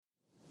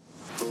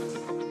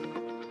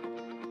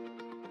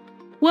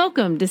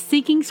Welcome to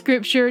Seeking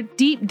Scripture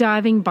Deep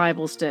Diving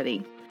Bible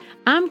Study.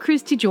 I'm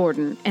Christy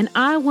Jordan, and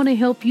I want to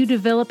help you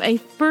develop a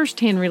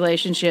first-hand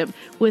relationship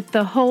with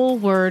the whole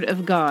Word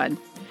of God.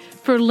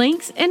 For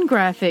links and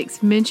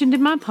graphics mentioned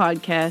in my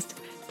podcast,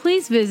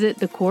 please visit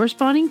the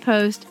corresponding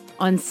post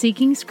on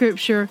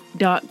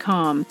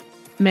seekingscripture.com.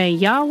 May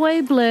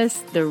Yahweh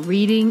bless the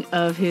reading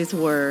of His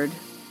Word.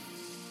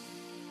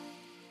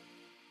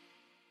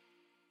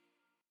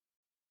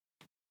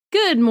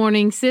 Good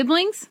morning,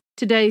 siblings.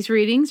 Today's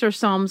readings are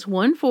Psalms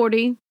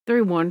 140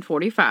 through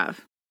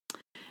 145.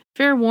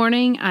 Fair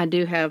warning, I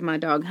do have my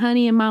dog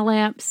Honey in my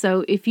lap,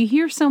 so if you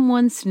hear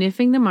someone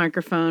sniffing the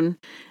microphone,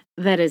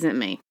 that isn't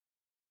me.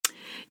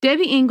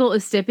 Debbie Engel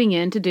is stepping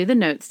in to do the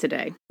notes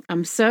today.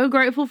 I'm so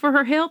grateful for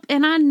her help,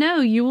 and I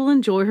know you will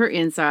enjoy her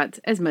insights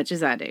as much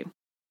as I do.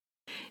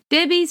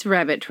 Debbie's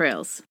Rabbit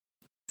Trails.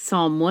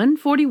 Psalm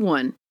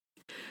 141.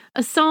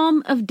 A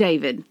Psalm of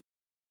David.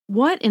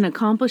 What an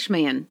accomplished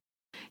man.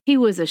 He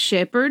was a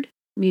shepherd,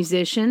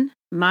 musician,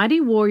 mighty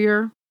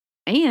warrior,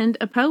 and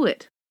a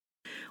poet.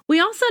 We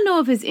also know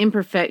of his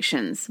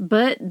imperfections,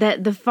 but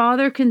that the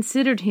Father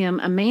considered him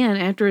a man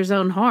after his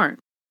own heart.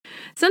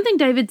 Something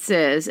David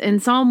says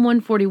in Psalm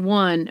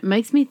 141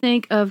 makes me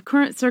think of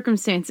current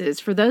circumstances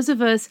for those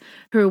of us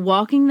who are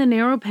walking the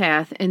narrow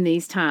path in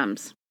these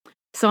times.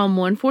 Psalm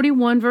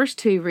 141 verse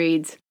 2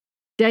 reads,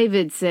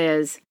 David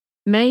says,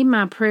 "May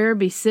my prayer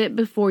be set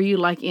before you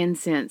like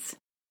incense.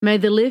 May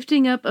the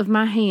lifting up of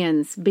my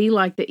hands be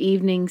like the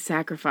evening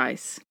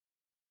sacrifice."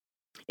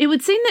 It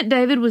would seem that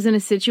David was in a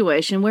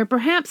situation where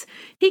perhaps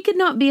he could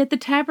not be at the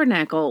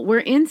tabernacle where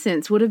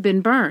incense would have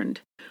been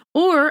burned,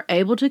 or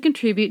able to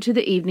contribute to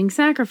the evening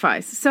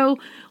sacrifice. So,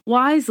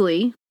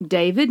 wisely,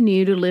 David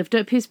knew to lift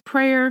up his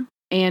prayer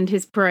and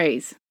his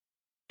praise.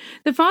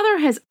 The Father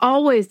has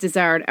always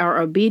desired our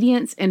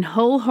obedience and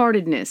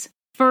wholeheartedness,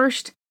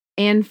 first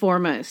and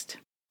foremost.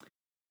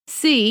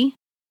 See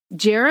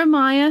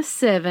Jeremiah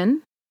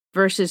 7,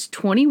 verses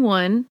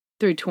 21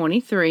 through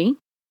 23,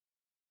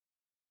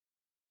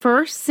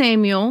 1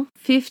 Samuel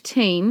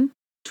 15,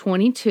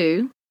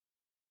 22,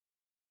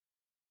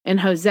 and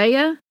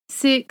Hosea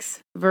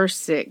 6, verse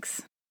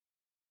 6.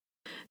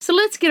 So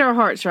let's get our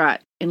hearts right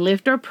and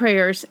lift our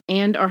prayers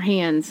and our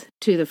hands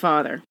to the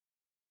Father.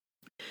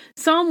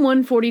 Psalm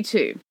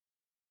 142.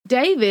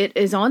 David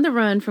is on the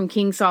run from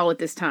King Saul at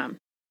this time.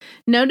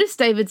 Notice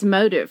David's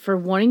motive for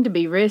wanting to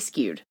be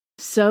rescued,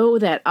 so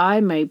that I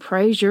may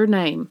praise your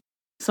name.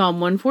 Psalm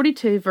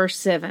 142, verse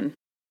 7.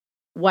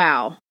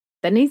 Wow,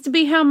 that needs to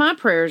be how my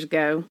prayers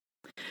go.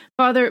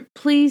 Father,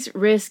 please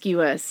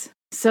rescue us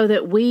so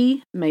that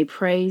we may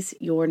praise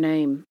your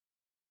name.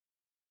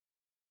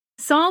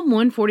 Psalm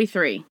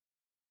 143.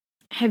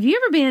 Have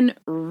you ever been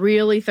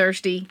really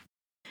thirsty?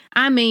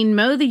 I mean,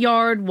 mow the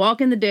yard,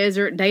 walk in the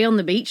desert, day on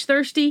the beach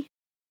thirsty?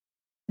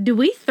 Do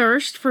we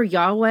thirst for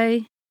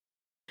Yahweh?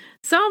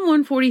 Psalm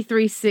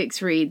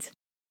 143:6 reads,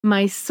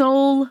 My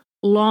soul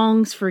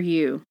longs for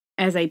you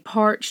as a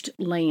parched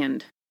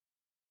land.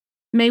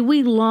 May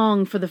we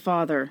long for the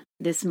Father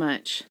this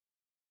much.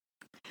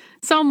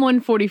 Psalm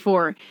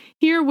 144.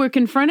 Here we're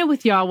confronted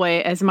with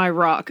Yahweh as my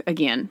rock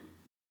again.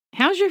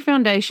 How's your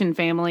foundation,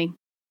 family?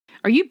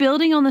 Are you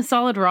building on the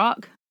solid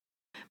rock?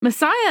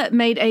 Messiah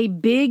made a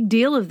big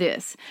deal of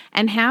this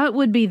and how it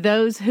would be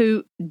those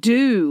who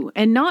do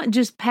and not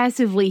just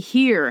passively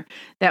hear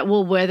that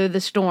will weather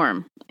the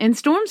storm. And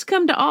storms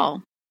come to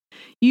all.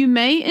 You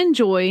may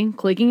enjoy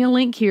clicking a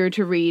link here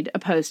to read a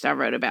post I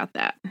wrote about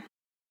that.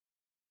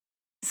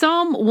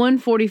 Psalm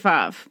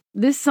 145.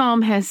 This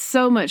psalm has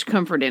so much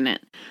comfort in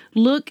it.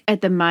 Look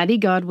at the mighty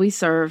God we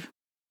serve.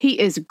 He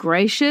is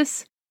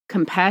gracious,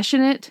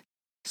 compassionate,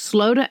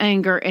 slow to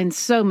anger, and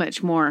so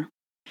much more.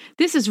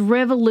 This is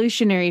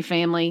revolutionary,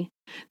 family.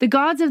 The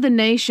gods of the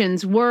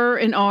nations were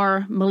and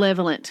are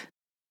malevolent.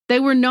 They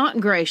were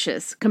not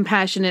gracious,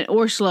 compassionate,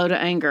 or slow to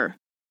anger.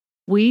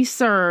 We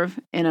serve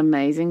an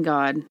amazing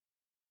God.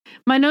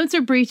 My notes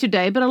are brief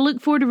today, but I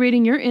look forward to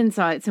reading your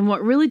insights and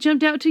what really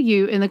jumped out to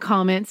you in the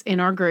comments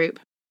in our group.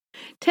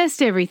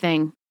 Test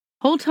everything.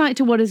 Hold tight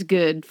to what is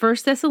good.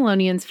 1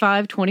 Thessalonians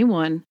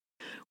 5:21.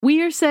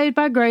 We are saved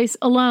by grace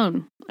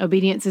alone.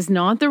 Obedience is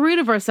not the root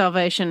of our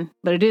salvation,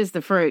 but it is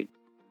the fruit.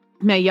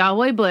 May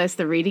Yahweh bless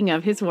the reading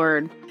of His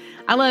Word.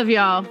 I love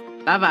y'all.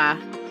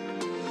 Bye-bye.